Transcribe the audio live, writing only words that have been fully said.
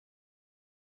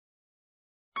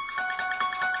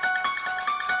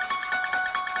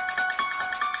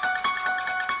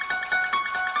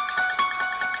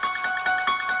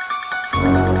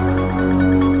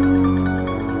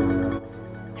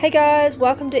guys,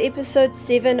 welcome to episode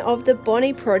 7 of the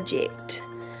Bonnie Project.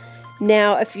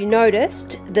 Now, if you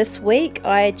noticed, this week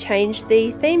I changed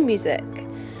the theme music.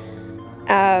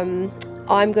 I'm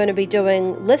going to be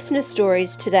doing listener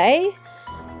stories today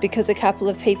because a couple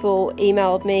of people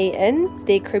emailed me in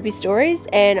their creepy stories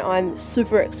and I'm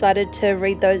super excited to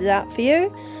read those out for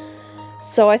you.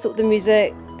 So I thought the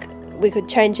music, we could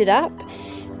change it up.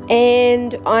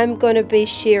 And I'm going to be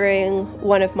sharing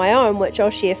one of my own, which I'll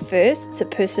share first. It's a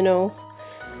personal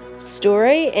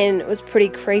story and it was pretty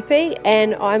creepy,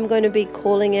 and I'm going to be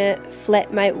calling it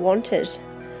Flatmate Wanted.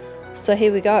 So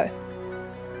here we go.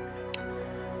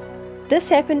 This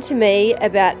happened to me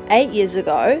about 8 years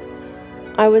ago.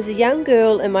 I was a young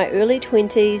girl in my early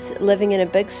 20s living in a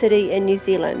big city in New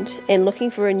Zealand and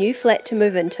looking for a new flat to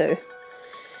move into.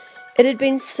 It had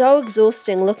been so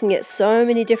exhausting looking at so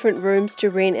many different rooms to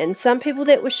rent, and some people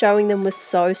that were showing them were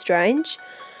so strange.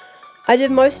 I did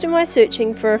most of my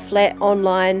searching for a flat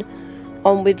online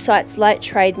on websites like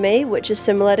Trade Me, which is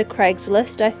similar to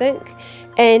Craigslist, I think,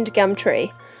 and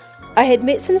Gumtree. I had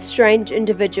met some strange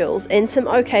individuals and some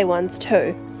okay ones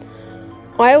too.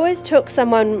 I always took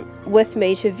someone with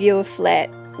me to view a flat,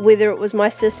 whether it was my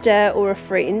sister or a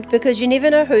friend, because you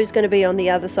never know who's going to be on the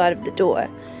other side of the door.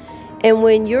 And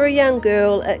when you're a young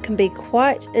girl, it can be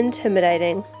quite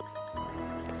intimidating.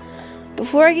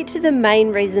 Before I get to the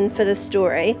main reason for this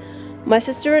story, my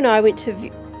sister and I went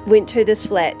to this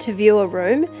flat to view a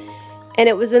room, and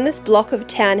it was in this block of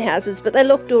townhouses, but they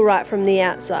looked alright from the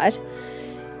outside.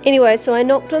 Anyway, so I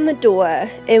knocked on the door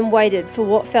and waited for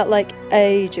what felt like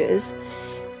ages,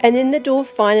 and then the door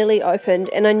finally opened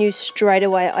and I knew straight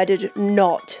away I did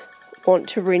not want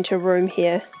to rent a room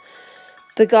here.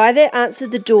 The guy that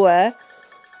answered the door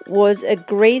was a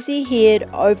greasy-haired,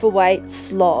 overweight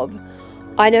slob.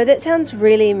 I know that sounds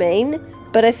really mean,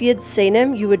 but if you'd seen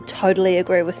him, you would totally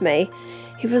agree with me.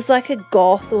 He was like a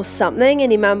goth or something, and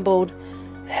he mumbled,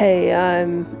 "Hey,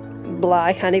 blah,"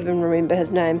 I can't even remember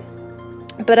his name.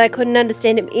 But I couldn't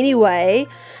understand him anyway,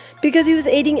 because he was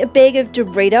eating a bag of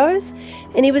Doritos,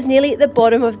 and he was nearly at the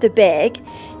bottom of the bag,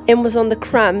 and was on the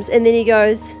crumbs, and then he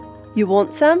goes, "You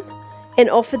want some?" and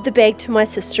offered the bag to my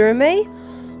sister and me.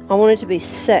 I wanted to be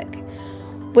sick.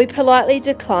 We politely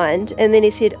declined, and then he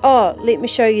said, "Oh, let me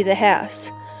show you the house."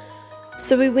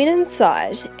 So we went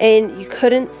inside, and you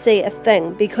couldn't see a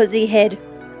thing because he had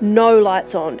no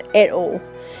lights on at all.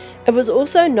 It was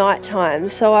also night time,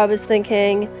 so I was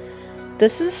thinking,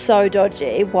 this is so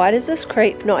dodgy. Why does this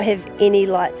creep not have any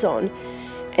lights on?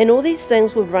 And all these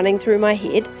things were running through my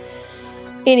head.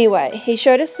 Anyway, he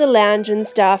showed us the lounge and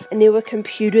stuff, and there were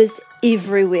computers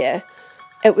everywhere.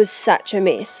 It was such a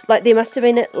mess. Like, there must have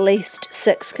been at least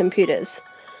 6 computers.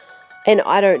 And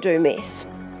I don't do mess.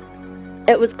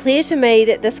 It was clear to me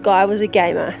that this guy was a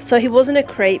gamer, so he wasn't a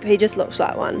creep, he just looked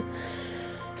like one.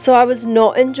 So I was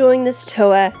not enjoying this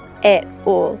tour at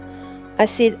all. I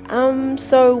said,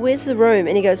 so where's the room?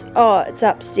 And he goes, "Oh, it's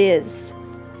upstairs."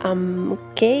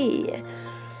 Okay.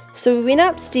 So we went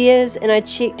upstairs and I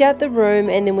checked out the room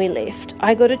and then we left.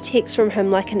 I got a text from him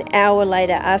like an hour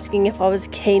later asking if I was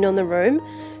keen on the room,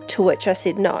 to which I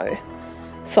said no,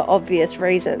 for obvious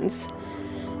reasons.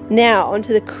 Now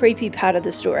onto the creepy part of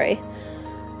the story.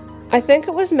 I think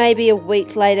it was maybe a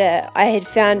week later I had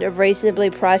found a reasonably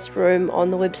priced room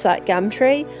on the website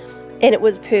Gumtree, and it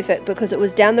was perfect because it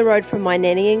was down the road from my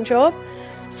nannying job.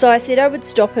 So I said I would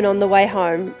stop in on the way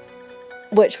home,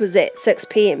 which was at 6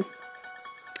 p.m.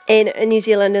 And in New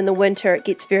Zealand in the winter it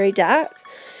gets very dark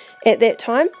at that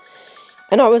time.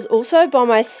 And I was also by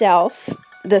myself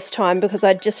this time because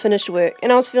I'd just finished work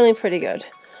and I was feeling pretty good.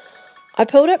 I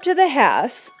pulled up to the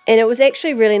house and it was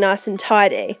actually really nice and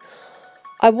tidy.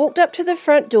 I walked up to the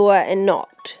front door and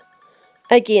knocked.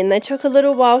 Again, they took a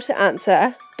little while to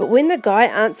answer, but when the guy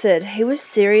answered, he was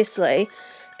seriously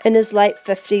in his late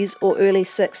 50s or early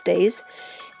 60s,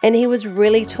 and he was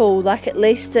really tall, like at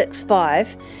least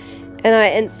 6'5", and I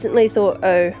instantly thought,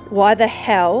 oh, why the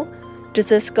hell does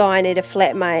this guy need a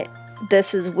flatmate?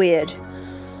 This is weird.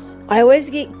 I always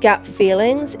get gut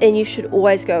feelings and you should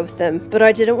always go with them, but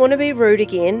I didn't want to be rude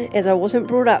again as I wasn't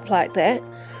brought up like that.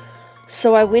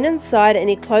 So I went inside and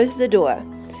he closed the door.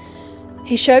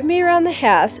 He showed me around the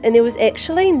house and there was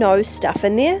actually no stuff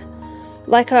in there.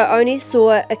 Like, I only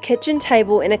saw a kitchen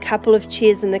table and a couple of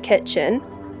chairs in the kitchen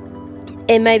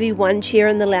and maybe one chair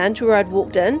in the lounge where I'd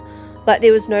walked in. Like,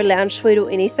 there was no lounge suite or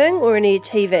anything or any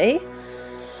TV.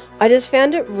 I just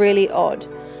found it really odd.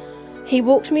 He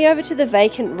walked me over to the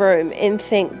vacant room and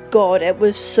thank God it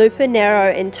was super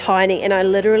narrow and tiny and I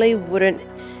literally wouldn't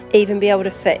even be able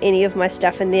to fit any of my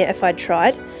stuff in there if I'd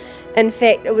tried. In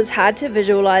fact, it was hard to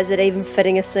visualise it even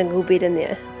fitting a single bed in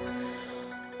there.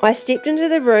 I stepped into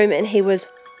the room and he was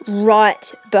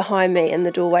right behind me in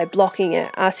the doorway, blocking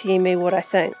it, asking me what I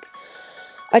think.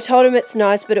 I told him it's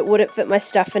nice, but it wouldn't fit my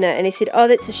stuff in it, and he said, "Oh,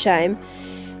 that's a shame."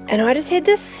 And I just had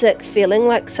this sick feeling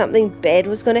like something bad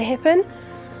was going to happen.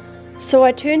 So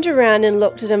I turned around and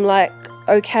looked at him like,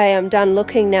 "Okay, I'm done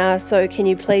looking now, so can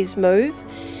you please move?"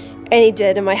 And he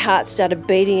did, and my heart started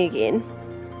beating again.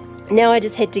 Now I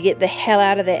just had to get the hell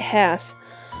out of that house.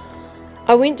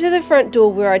 I went to the front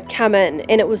door where I'd come in,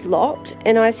 and it was locked,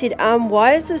 and I said,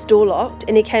 "Why is this door locked?"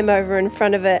 And he came over in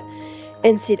front of it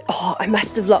and said, "Oh, I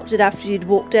must have locked it after you'd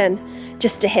walked in,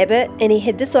 just a habit." And he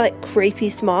had this like creepy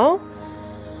smile.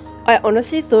 I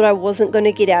honestly thought I wasn't going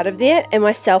to get out of there, and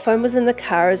my cell phone was in the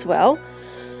car as well.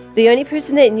 The only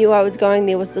person that knew I was going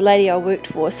there was the lady I worked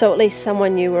for, so at least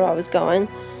someone knew where I was going.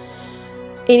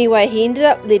 Anyway, he ended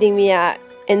up letting me out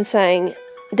and saying,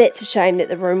 "That's a shame that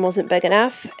the room wasn't big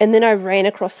enough." And then I ran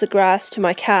across the grass to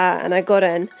my car and I got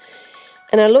in.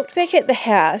 And I looked back at the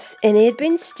house and he had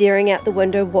been staring out the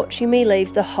window watching me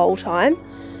leave the whole time.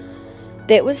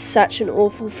 That was such an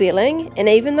awful feeling, and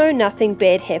even though nothing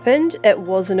bad happened, it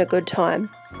wasn't a good time.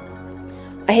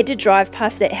 I had to drive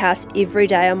past that house every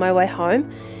day on my way home,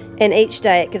 and each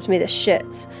day it gives me the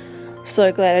shits.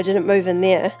 So glad I didn't move in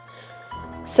there.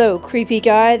 So, creepy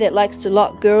guy that likes to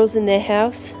lock girls in their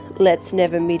house, let's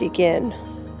never meet again.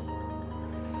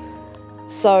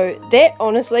 So that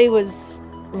honestly was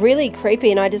really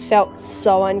creepy, and I just felt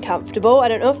so uncomfortable. I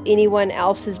don't know if anyone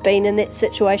else has been in that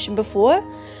situation before,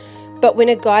 but when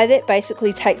a guy that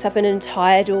basically takes up an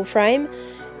entire door frame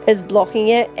is blocking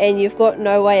it and you've got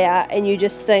no way out and you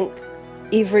just think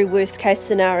every worst case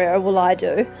scenario will I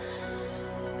do,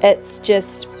 it's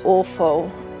just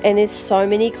awful. And there's so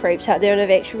many creeps out there, and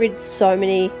I've actually read so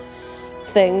many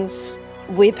things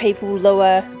where people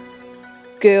lure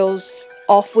girls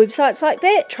off websites like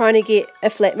that trying to get a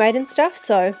flatmate and stuff.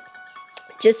 So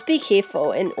just be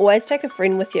careful and always take a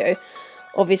friend with you.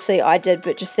 Obviously I did,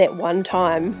 but just that one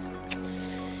time.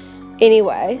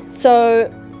 Anyway,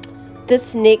 so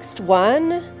this next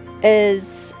one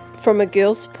is from a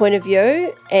girl's point of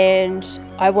view, and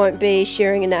I won't be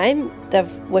sharing a name.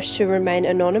 They've wished to remain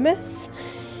anonymous,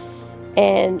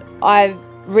 and I've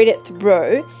read it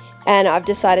through and I've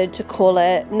decided to call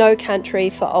it No Country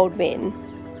for Old Men,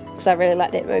 because I really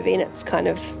like that movie and it's kind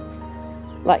of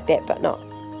like that but not.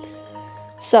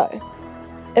 So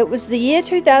it was the year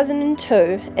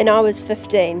 2002 and I was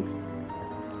 15.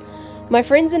 My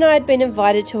friends and I had been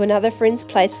invited to another friend's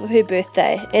place for her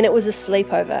birthday, and it was a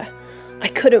sleepover. I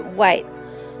couldn't wait.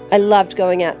 I loved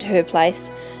going out to her place.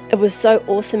 It was so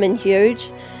awesome and huge.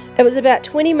 It was about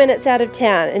 20 minutes out of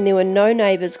town and there were no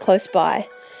neighbours close by.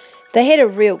 They had a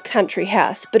real country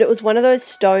house, but it was one of those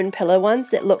stone pillar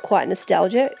ones that look quite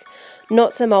nostalgic,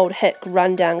 not some old hick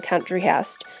rundown country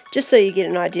house, just so you get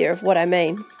an idea of what I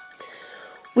mean.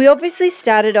 We obviously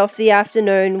started off the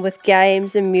afternoon with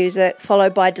games and music,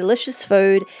 followed by delicious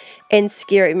food and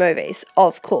scary movies,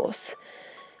 of course.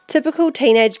 Typical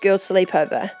teenage girl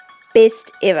sleepover.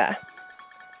 Best ever.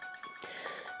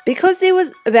 Because there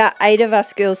was about 8 of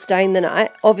us girls staying the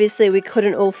night, obviously we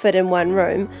couldn't all fit in one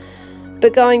room,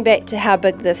 but going back to how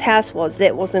big this house was,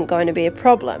 that wasn't going to be a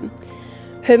problem.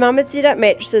 Her mum had set up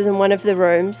mattresses in one of the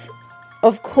rooms.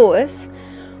 Of course,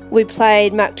 we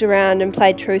mucked around and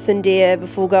played truth and dare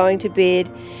before going to bed,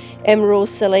 and we're all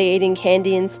silly eating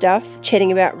candy and stuff,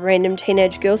 chatting about random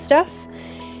teenage girl stuff.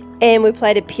 And we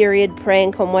played a period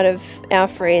prank on one of our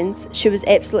friends. She was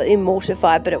absolutely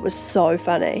mortified, but it was so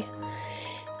funny.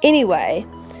 Anyway,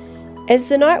 as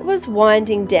the night was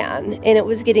winding down and it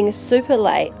was getting super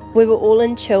late, we were all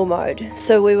in chill mode,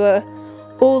 so we were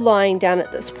all lying down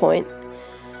at this point.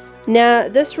 Now,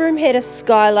 this room had a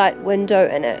skylight window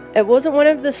in it. It wasn't one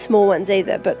of the small ones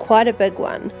either, but quite a big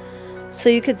one, so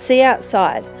you could see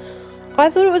outside.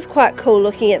 I thought it was quite cool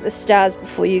looking at the stars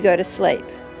before you go to sleep.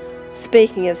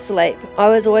 Speaking of sleep, I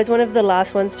was always one of the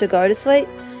last ones to go to sleep,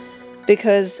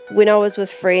 because when I was with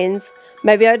friends,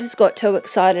 maybe I just got too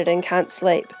excited and can't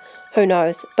sleep. Who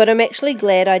knows? But I'm actually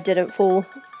glad I didn't fall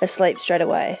asleep straight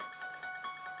away.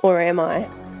 Or am I?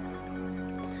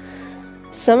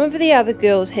 Some of the other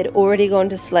girls had already gone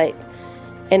to sleep,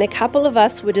 and a couple of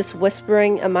us were just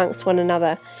whispering amongst one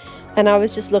another, and I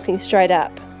was just looking straight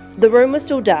up. The room was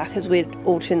still dark as we'd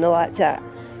all turned the lights out,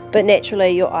 but naturally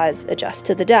your eyes adjust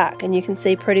to the dark and you can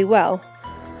see pretty well.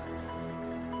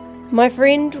 My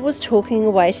friend was talking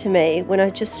away to me when I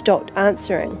just stopped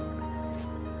answering.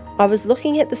 I was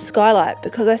looking at the skylight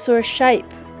because I saw a shape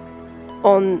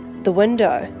on the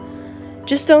window,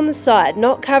 just on the side,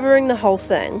 not covering the whole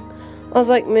thing. I was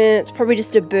like, man, it's probably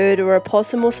just a bird or a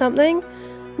possum or something.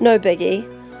 No biggie.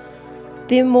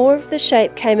 Then more of the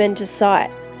shape came into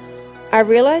sight. I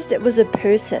realised it was a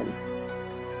person.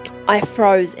 I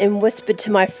froze and whispered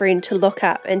to my friend to look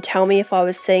up and tell me if I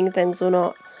was seeing things or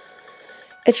not.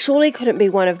 It surely couldn't be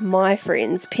one of my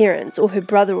friend's parents or her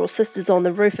brother or sisters on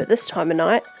the roof at this time of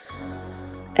night.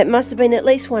 It must have been at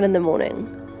least 1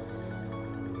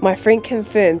 a.m. My friend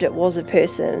confirmed it was a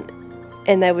person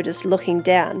and they were just looking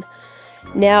down.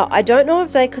 Now, I don't know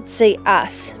if they could see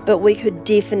us, but we could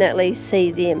definitely see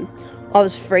them. I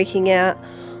was freaking out.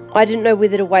 I didn't know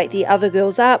whether to wake the other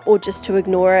girls up or just to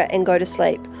ignore it and go to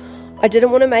sleep. I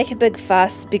didn't want to make a big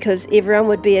fuss because everyone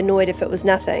would be annoyed if it was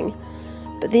nothing.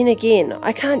 But then again,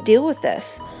 I can't deal with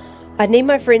this. I need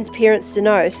my friend's parents to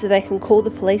know so they can call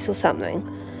the police or something.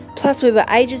 Plus, we were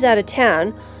ages out of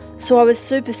town, so I was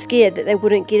super scared that they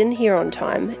wouldn't get in here on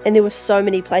time, and there were so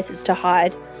many places to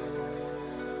hide.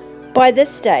 By this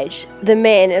stage, the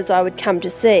man, as I would come to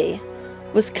see,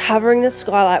 was covering the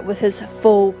skylight with his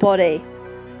full body.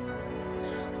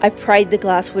 I prayed the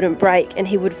glass wouldn't break and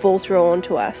he would fall through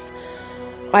onto us.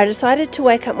 I decided to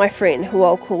wake up my friend, who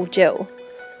I'll call Jill,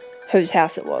 whose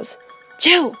house it was.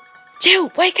 Jill,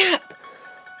 wake up!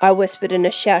 I whispered in a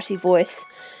shouty voice.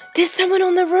 There's someone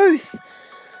on the roof!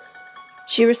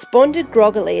 She responded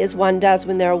groggily as one does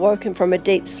when they're awoken from a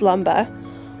deep slumber.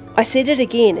 I said it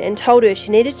again and told her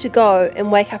she needed to go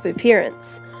and wake up her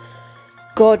parents.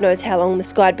 God knows how long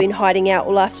this guy had been hiding out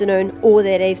all afternoon or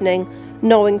that evening,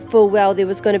 knowing full well there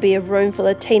was going to be a room full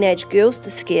of teenage girls to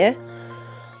scare.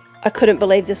 I couldn't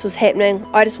believe this was happening.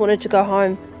 I just wanted to go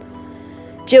home.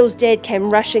 Jill's dad came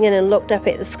rushing in and looked up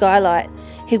at the skylight.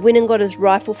 He went and got his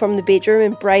rifle from the bedroom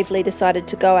and bravely decided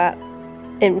to go out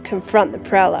and confront the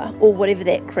prowler, or whatever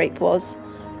that creep was.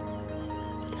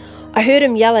 I heard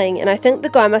him yelling, and I think the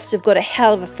guy must have got a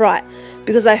hell of a fright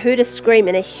because I heard a scream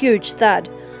and a huge thud.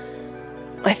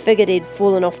 I figured he'd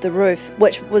fallen off the roof,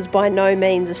 which was by no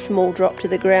means a small drop to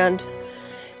the ground.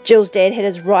 Jill's dad had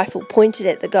his rifle pointed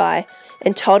at the guy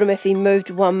and told him if he moved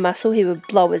one muscle he would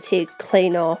blow his head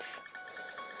clean off.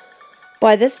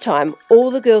 By this time,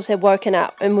 all the girls had woken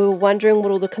up and we were wondering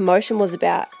what all the commotion was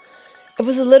about. It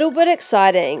was a little bit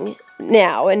exciting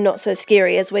now and not so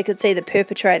scary as we could see the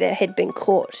perpetrator had been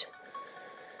caught.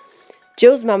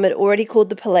 Jill's mum had already called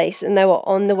the police and they were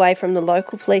on the way from the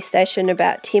local police station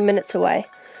about 10 minutes away.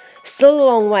 Still a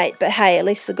long wait, but hey, at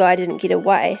least the guy didn't get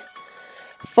away.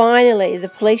 Finally, the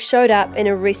police showed up and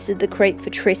arrested the creep for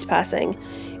trespassing,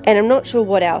 and I'm not sure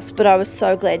what else, but I was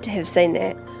so glad to have seen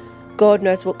that. God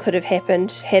knows what could have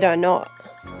happened had I not.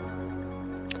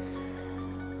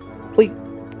 We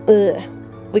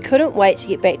couldn't wait to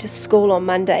get back to school on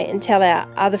Monday and tell our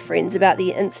other friends about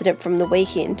the incident from the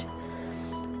weekend.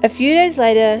 A few days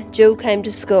later, Jill came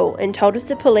to school and told us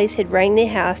the police had rang their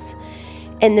house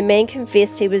and the man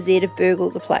confessed he was there to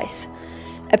burgle the place.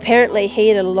 Apparently, he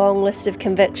had a long list of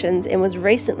convictions and was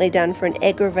recently done for an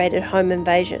aggravated home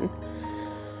invasion.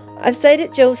 I've stayed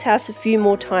at Jill's house a few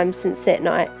more times since that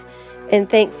night, and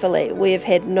thankfully we have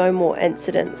had no more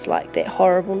incidents like that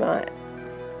horrible night.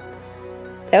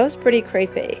 That was pretty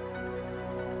creepy.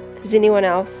 Has anyone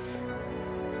else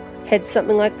had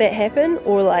something like that happen,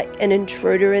 or like an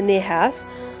intruder in their house?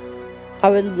 I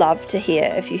would love to hear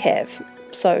if you have,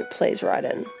 so please write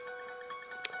in.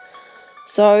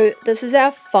 So this is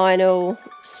our final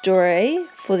story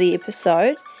for the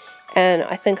episode, and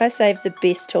I think I saved the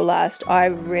best till last. I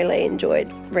really enjoyed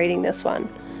reading this one.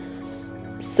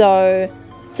 So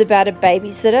it's about a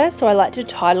babysitter, so I like to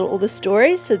title all the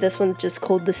stories, so this one's just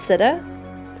called The Sitter.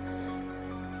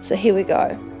 So here we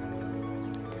go.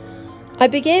 I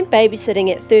began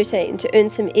babysitting at 13 to earn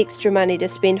some extra money to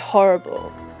spend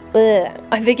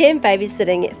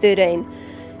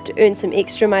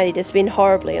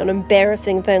horribly on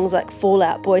embarrassing things like Fall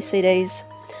Out Boy CDs.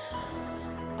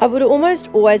 I would almost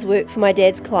always work for my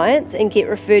dad's clients and get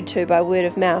referred to by word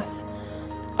of mouth.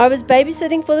 I was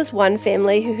babysitting for this one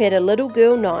family who had a little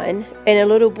girl 9 and a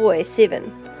little boy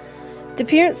 7. The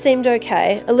parents seemed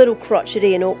okay, a little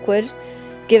crotchety and awkward,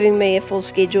 giving me a full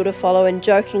schedule to follow and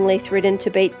jokingly threatened to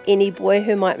beat any boy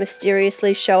who might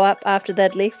mysteriously show up after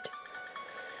they'd left.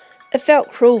 It felt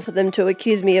cruel for them to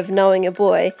accuse me of knowing a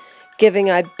boy, given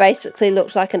I basically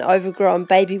looked like an overgrown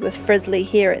baby with frizzly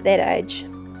hair at that age.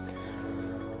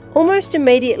 Almost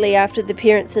immediately after the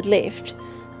parents had left,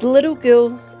 the little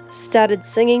girl started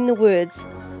singing the words,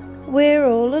 "We're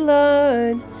all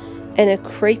alone," in a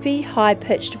creepy,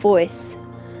 high-pitched voice.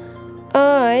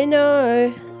 "I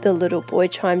know," the little boy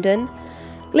chimed in.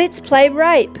 "Let's play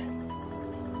rape."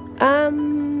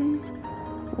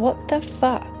 What the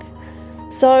fuck?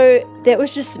 So that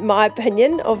was just my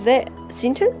opinion of that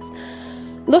sentence.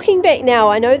 Looking back now,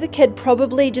 I know the kid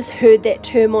probably just heard that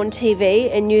term on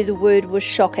TV and knew the word was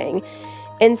shocking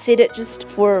and said it just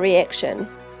for a reaction.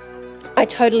 I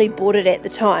totally bought it at the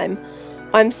time.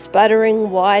 I'm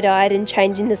sputtering, wide-eyed and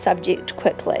changing the subject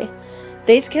quickly.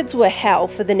 These kids were hell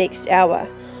for the next hour.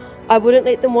 I wouldn't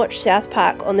let them watch South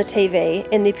Park on the TV,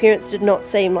 and their parents did not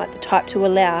seem like the type to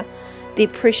allow their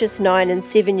precious 9 and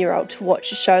 7-year-old to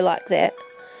watch a show like that.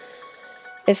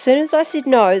 As soon as I said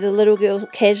no, the little girl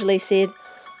casually said,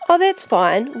 "Oh, that's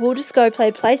fine. We'll just go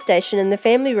play PlayStation in the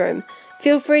family room.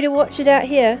 Feel free to watch it out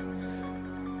here."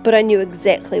 But I knew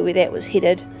exactly where that was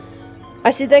headed.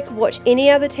 I said they could watch any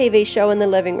other TV show in the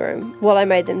living room while I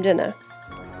made them dinner.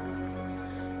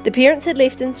 The parents had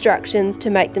left instructions to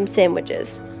make them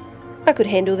sandwiches. I could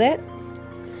handle that.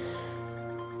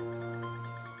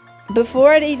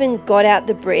 Before I'd even got out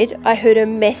the bread, I heard a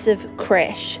massive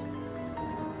crash.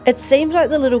 It seemed like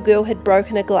the little girl had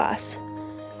broken a glass.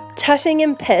 Tutting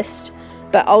and pissed,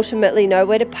 but ultimately no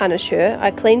way to punish her,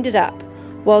 I cleaned it up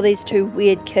while these two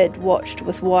weird kids watched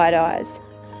with wide eyes.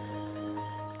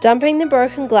 Dumping the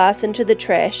broken glass into the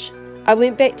trash, I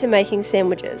went back to making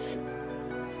sandwiches.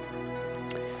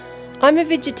 I'm a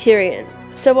vegetarian,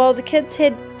 so while the kids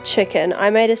had chicken, I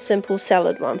made a simple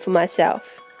salad one for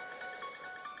myself.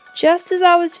 Just as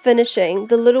I was finishing,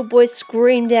 the little boy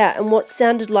screamed out in what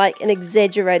sounded like an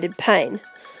exaggerated pain.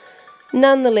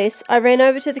 Nonetheless, I ran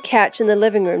over to the couch in the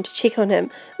living room to check on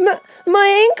him.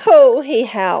 My ankle, he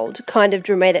howled, kind of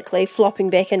dramatically, flopping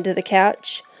back into the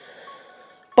couch.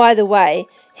 By the way,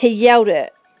 he yelled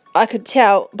it. I could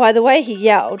tell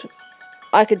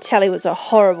he was a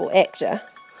horrible actor.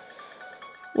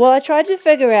 While I tried to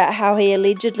figure out how he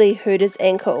allegedly hurt his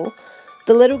ankle,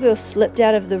 the little girl slipped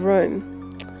out of the room.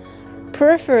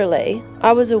 Peripherally,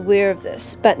 I was aware of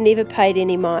this, but never paid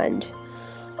any mind.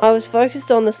 I was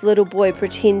focused on this little boy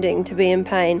pretending to be in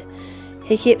pain.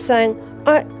 He kept saying,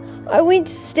 I went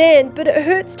to stand, but it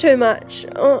hurts too much.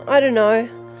 Oh, I don't know.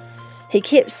 He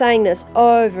kept saying this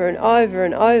over and over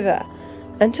and over,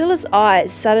 until his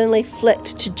eyes suddenly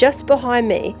flicked to just behind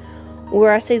me,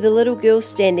 where I see the little girl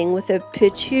standing with a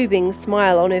perturbing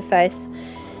smile on her face,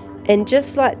 and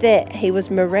just like that, he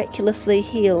was miraculously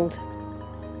healed.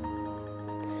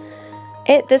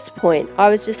 At this point, I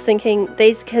was just thinking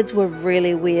these kids were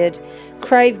really weird,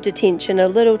 craved attention a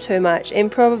little too much,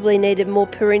 and probably needed more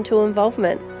parental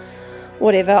involvement.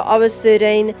 Whatever, I was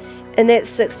 13, and that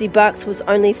 $60 was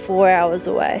only 4 hours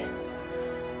away.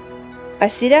 I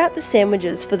set out the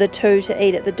sandwiches for the two to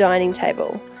eat at the dining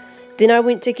table. Then I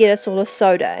went to get us all a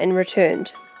soda and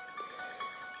returned.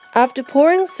 After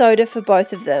pouring soda for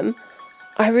both of them,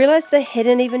 I realised they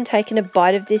hadn't even taken a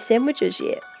bite of their sandwiches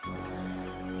yet.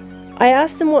 I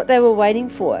asked them what they were waiting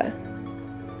for.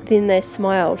 Then they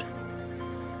smiled.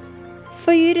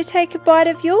 "For you to take a bite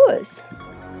of yours."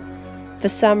 For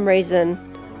some reason,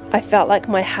 I felt like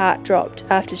my heart dropped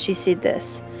after she said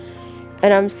this,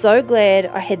 and I'm so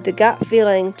glad I had the gut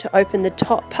feeling to open the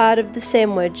top part of the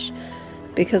sandwich,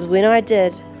 because when I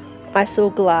did, I saw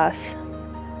glass.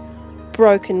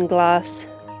 Broken glass.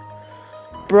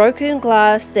 Broken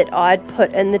glass that I'd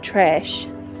put in the trash.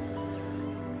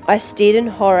 I stared in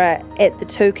horror at the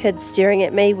two kids staring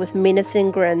at me with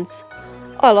menacing grins.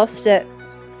 I lost it,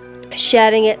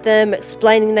 shouting at them,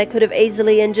 explaining they could have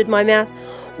easily injured my mouth.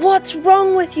 "What's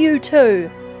wrong with you two?"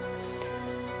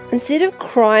 Instead of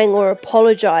crying or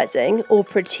apologising or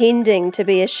pretending to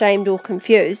be ashamed or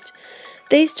confused,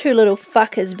 these two little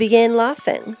fuckers began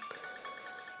laughing.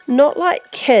 Not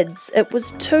like kids, it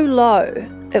was too low.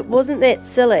 It wasn't that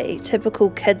silly,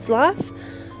 typical kids laugh.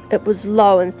 It was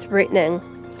low and threatening.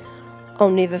 I'll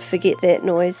never forget that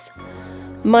noise.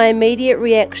 My immediate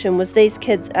reaction was these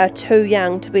kids are too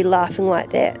young to be laughing like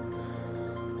that.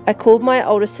 I called my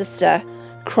older sister,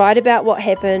 cried about what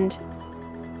happened,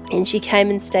 and she came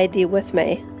and stayed there with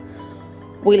me.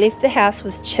 We left the house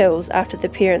with chills after the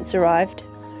parents arrived.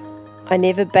 I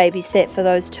never babysat for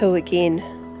those two again.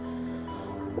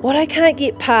 What I can't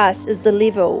get past is the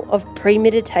level of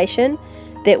premeditation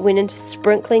that went into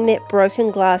sprinkling that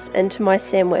broken glass into my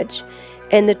sandwich,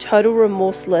 and the total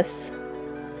remorseless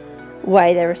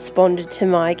way they responded to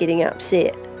my getting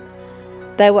upset.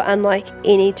 They were unlike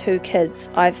any two kids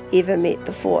I've ever met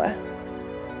before.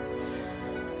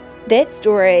 That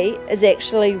story is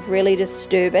actually really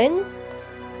disturbing.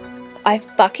 I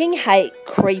fucking hate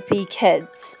creepy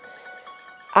kids.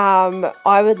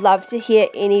 I would love to hear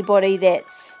anybody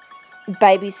that's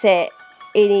babysat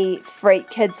any freak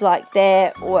kids like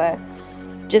that, or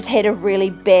just had a really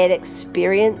bad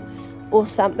experience or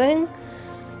something.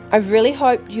 I really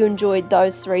hope you enjoyed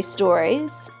those 3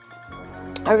 stories.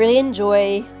 I really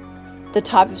enjoy the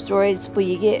type of stories where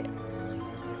you get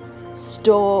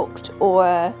stalked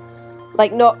or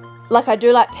like not like I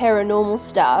do like paranormal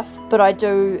stuff, but I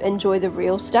do enjoy the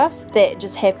real stuff that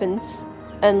just happens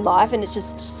in life, and it's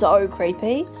just so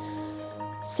creepy.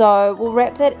 So we'll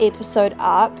wrap that episode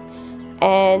up,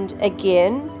 and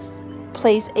again,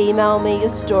 please email me your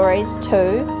stories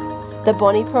to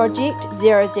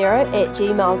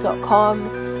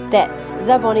thebonnieproject00@gmail.com. That's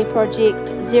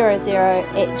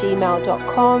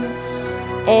thebonnieproject00@gmail.com.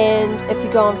 And if you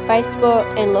go on Facebook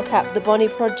and look up The Bonnie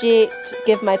Project,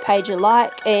 give my page a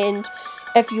like, and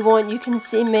if you want, you can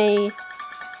send me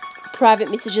private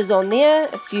messages on there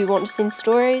if you want to send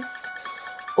stories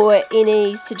or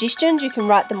any suggestions. You can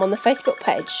write them on the Facebook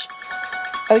page.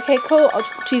 Okay, cool. I'll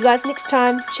talk to you guys next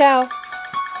time. Ciao.